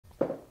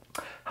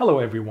Hello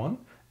everyone.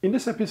 In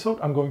this episode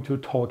I'm going to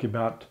talk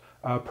about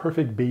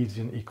perfect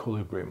Bayesian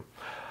equilibrium.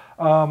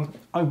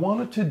 I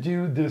wanted to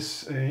do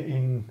this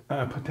in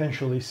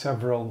potentially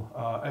several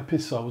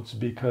episodes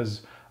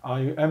because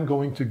I am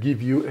going to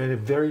give you a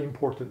very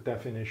important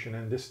definition,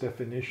 and this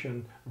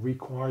definition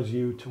requires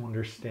you to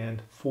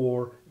understand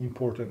 4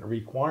 important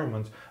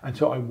requirements, and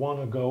so I want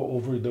to go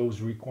over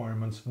those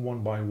requirements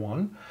one by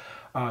one.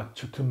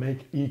 To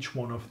make each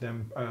one of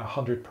them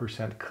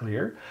 100%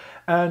 clear.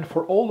 And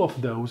for all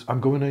of those, I'm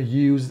going to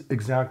use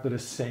exactly the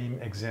same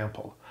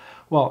example.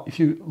 Well, if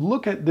you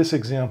look at this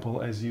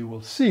example, as you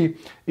will see,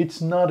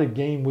 it's not a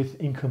game with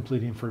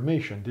incomplete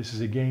information. This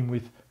is a game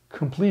with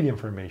complete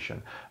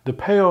information. The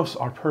payoffs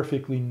are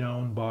perfectly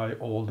known by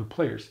all the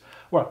players.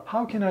 Well,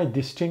 how can I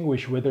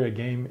distinguish whether a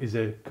game is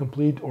a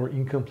complete or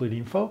incomplete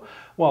info?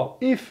 Well,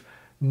 if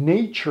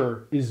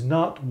nature is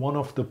not one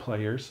of the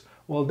players,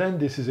 well, then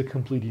this is a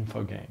complete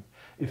info game.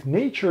 If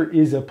nature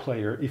is a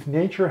player, if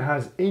nature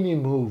has any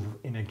move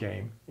in a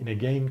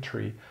game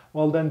tree,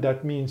 well, then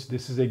that means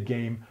this is a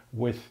game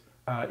with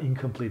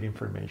incomplete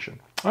information.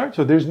 All right,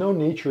 so there's no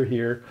nature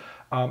here,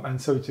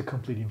 and so it's a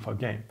complete info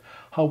game.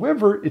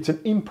 However, it's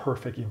an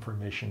imperfect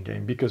information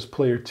game because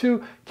player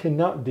 2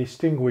 cannot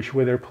distinguish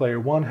whether player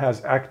 1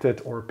 has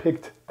acted or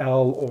picked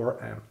L or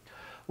M.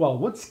 Well,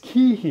 what's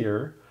key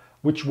here,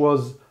 which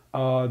was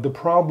the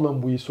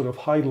problem we sort of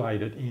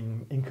highlighted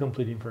in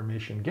incomplete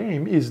information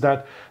game, is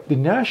that the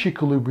Nash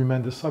equilibrium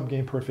and the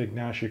subgame perfect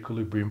Nash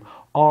equilibrium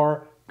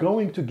are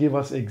going to give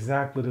us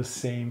exactly the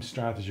same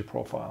strategy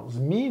profiles,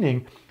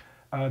 meaning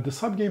the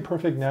subgame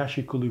perfect Nash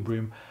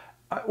equilibrium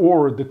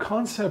or the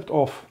concept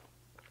of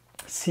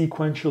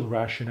sequential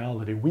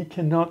rationality, we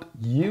cannot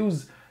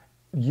use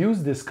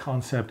this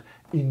concept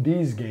in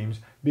these games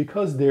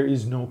because there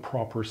is no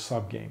proper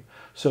subgame.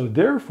 So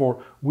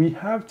therefore, we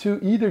have to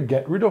either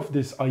get rid of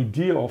this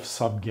idea of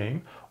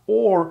subgame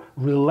or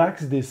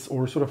relax this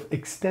or sort of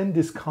extend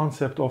this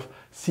concept of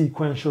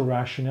sequential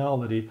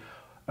rationality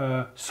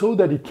so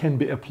that it can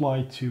be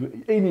applied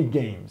to any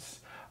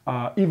games,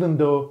 even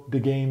though the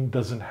game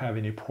doesn't have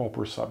any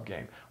proper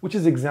subgame, which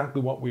is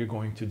exactly what we're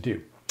going to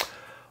do.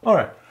 All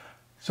right.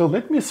 So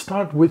let me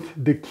start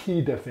with the key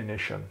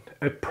definition.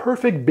 A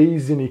perfect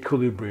Bayesian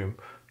equilibrium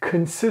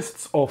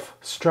consists of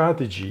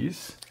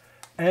strategies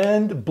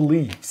and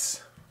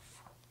beliefs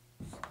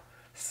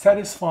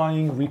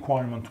satisfying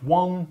requirement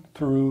 1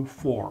 through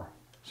 4.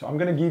 So I'm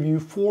going to give you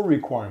 4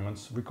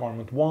 requirements,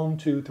 requirement 1,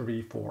 2,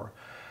 3, 4.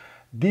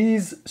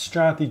 These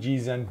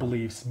strategies and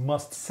beliefs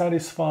must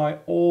satisfy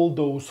all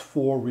those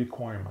 4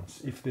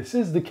 requirements. If this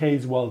is the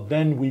case, well,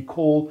 then we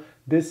call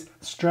this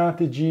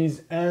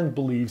strategies and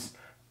beliefs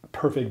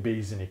perfect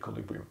Bayesian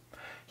equilibrium.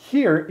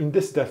 Here in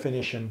this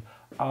definition,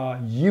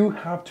 you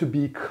have to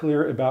be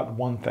clear about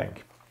one thing.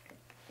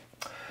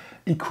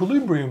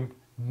 Equilibrium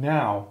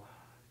now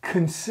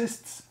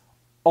consists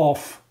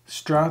of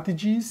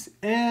strategies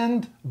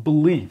and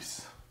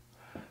beliefs.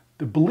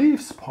 The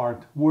beliefs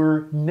part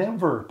were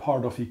never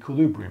part of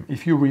equilibrium.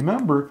 If you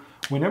remember,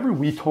 whenever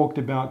we talked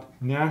about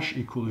Nash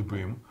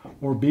equilibrium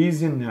or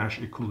Bayesian Nash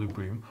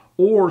equilibrium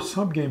or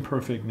subgame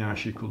perfect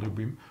Nash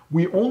equilibrium,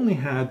 we only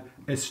had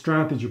a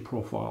strategy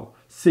profile,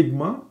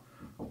 sigma,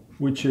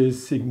 which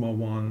is sigma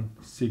 1,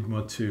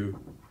 sigma 2,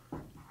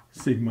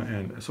 sigma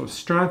n. So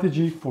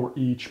strategy for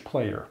each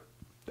player.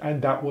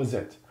 And that was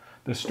it.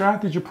 The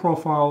strategy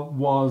profile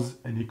was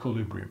an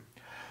equilibrium.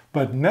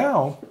 But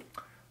now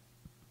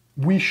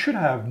we should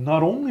have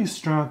not only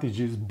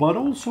strategies, but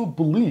also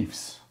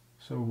beliefs.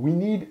 So we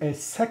need a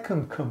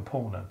second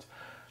component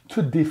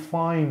to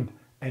define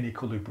an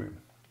equilibrium.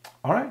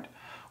 All right?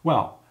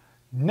 Well,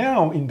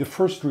 now in the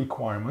first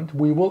requirement,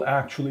 we will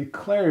actually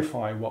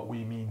clarify what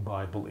we mean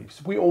by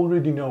beliefs. We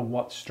already know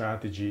what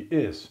strategy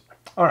is.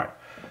 All right,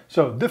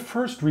 so the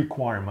first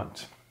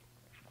requirement.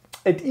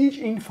 At each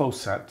info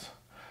set,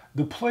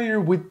 the player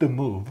with the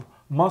move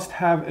must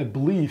have a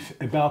belief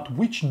about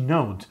which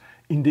node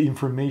in the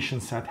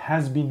information set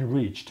has been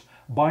reached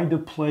by the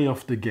play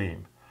of the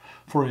game.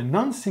 For a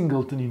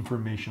non-singleton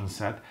information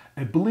set,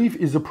 a belief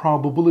is a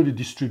probability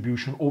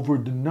distribution over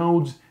the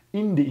nodes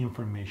in the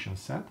information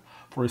set.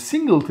 For a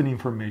singleton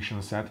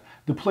information set,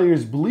 the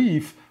player's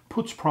belief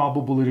puts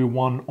probability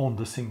 1 on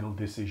the single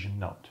decision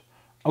node.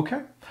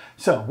 Okay?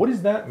 So what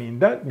does that mean?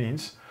 That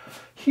means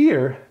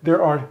here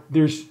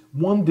there's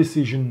one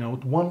decision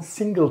node, one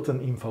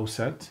singleton info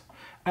set,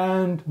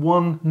 and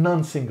one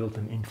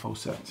non-singleton info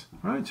set.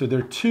 All right? So there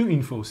are 2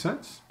 info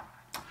sets.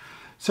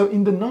 So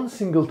in the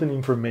non-singleton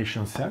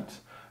information set,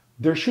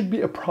 there should be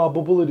a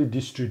probability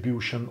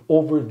distribution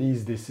over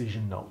these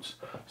decision nodes.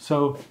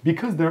 So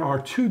because there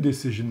are 2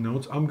 decision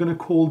nodes, I'm going to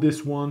call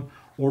this one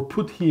or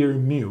put here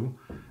mu,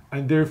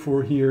 and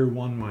therefore here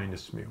 1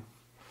 minus mu.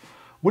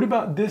 What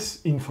about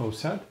this info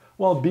set?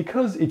 Well,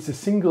 because it's a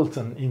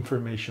singleton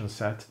information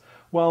set,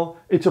 well,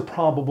 it's a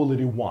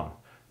probability 1.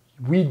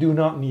 We do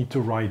not need to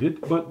write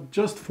it, but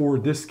just for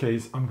this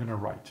case, I'm going to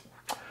write.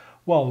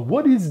 Well,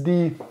 what is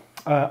the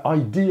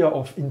idea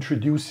of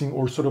introducing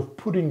or sort of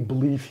putting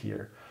belief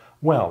here?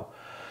 Well,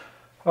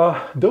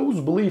 Those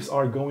beliefs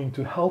are going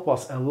to help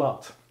us a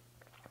lot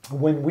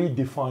when we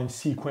define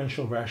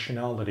sequential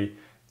rationality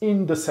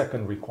in the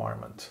second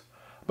requirement,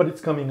 but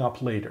it's coming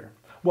up later.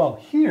 Well,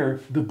 here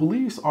the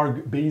beliefs are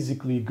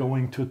basically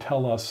going to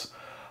tell us,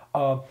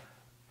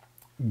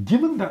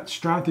 given that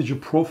strategy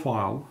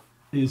profile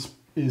is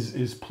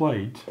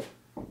played,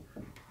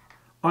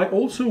 I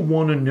also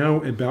want to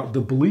know about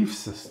the belief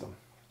system.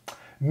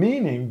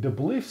 Meaning the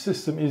belief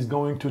system is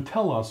going to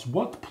tell us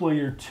what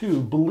player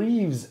 2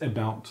 believes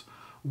about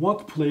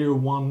what player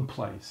 1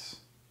 plays.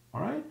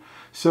 All right?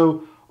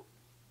 So,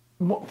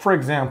 for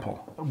example,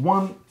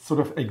 one sort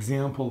of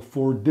example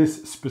for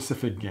this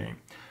specific game.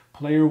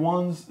 Player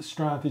 1's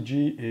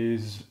strategy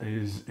is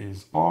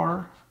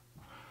R,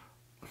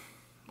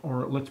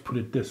 or let's put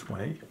it this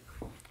way.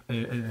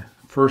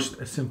 First,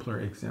 a simpler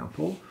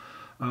example.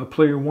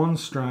 Player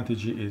 1's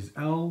strategy is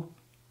L.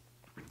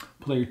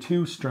 Player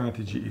 2's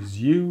strategy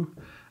is U,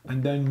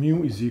 and then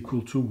mu is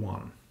equal to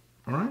 1.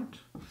 All right?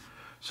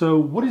 So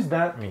what does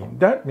that mean?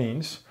 That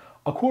means,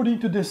 according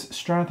to this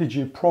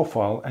strategy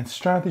profile and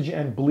strategy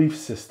and belief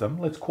system,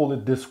 let's call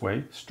it this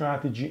way,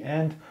 strategy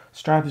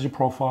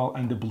profile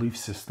and the belief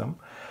system,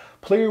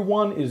 player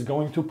 1 is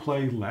going to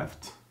play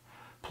left,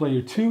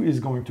 player 2 is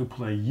going to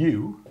play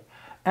U,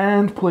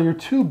 and player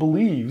 2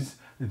 believes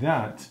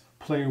that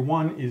player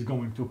 1 is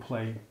going to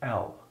play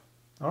L.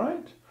 All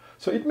right?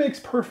 So it makes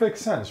perfect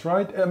sense,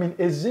 right? I mean,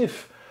 as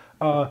if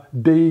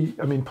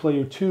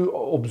player 2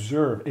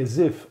 observe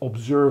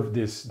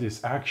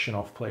this action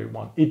of player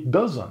 1. It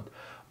doesn't,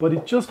 but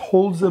it just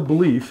holds a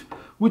belief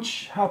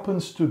which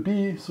happens to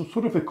be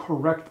sort of a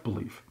correct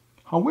belief.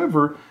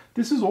 However,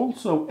 this is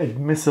also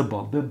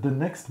admissible. The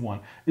next one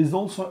is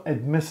also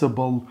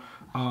admissible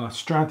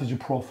strategy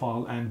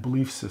profile and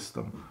belief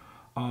system.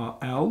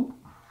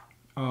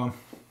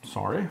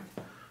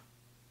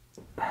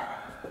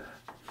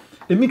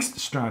 A mixed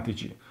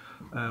strategy,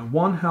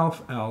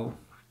 1/2 L,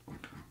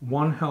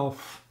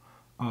 1/2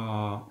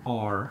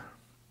 R,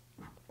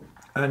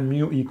 and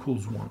mu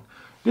equals 1.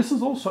 This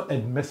is also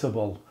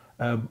admissible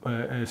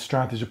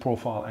strategy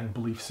profile and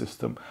belief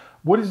system.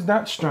 What is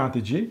that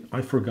strategy?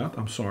 I forgot,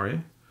 I'm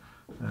sorry.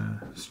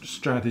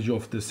 Strategy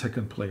of the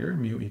second player,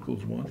 mu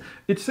equals 1.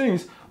 It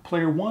says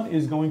player 1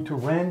 is going to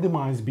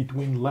randomize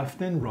between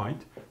left and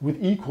right with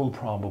equal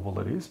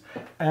probabilities,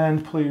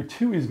 and player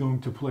 2 is going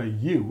to play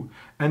U,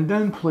 and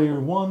then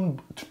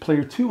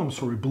player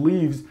 2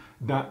 believes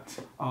that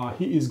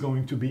he is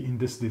going to be in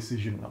this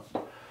decision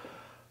node.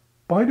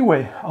 By the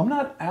way, I'm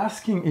not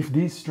asking if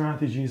these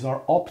strategies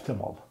are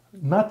optimal.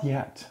 Not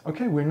yet.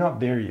 Okay, we're not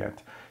there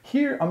yet.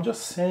 Here, I'm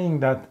just saying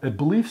that a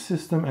belief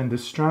system and the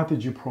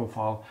strategy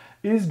profile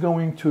is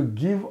going to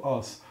give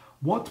us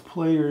what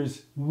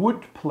players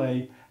would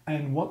play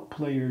and what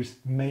players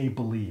may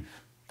believe.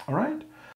 All right?